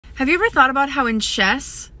Have you ever thought about how in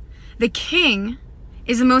chess, the king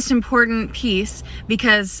is the most important piece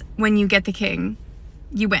because when you get the king,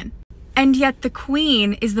 you win. And yet the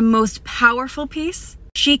queen is the most powerful piece.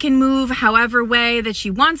 She can move however way that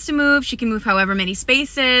she wants to move. She can move however many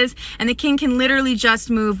spaces, and the king can literally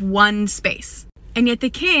just move one space. And yet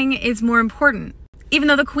the king is more important. Even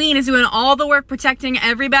though the queen is doing all the work protecting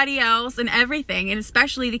everybody else and everything, and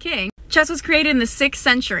especially the king. Chess was created in the 6th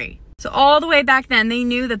century. So all the way back then, they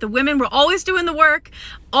knew that the women were always doing the work,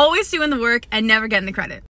 and never getting the credit.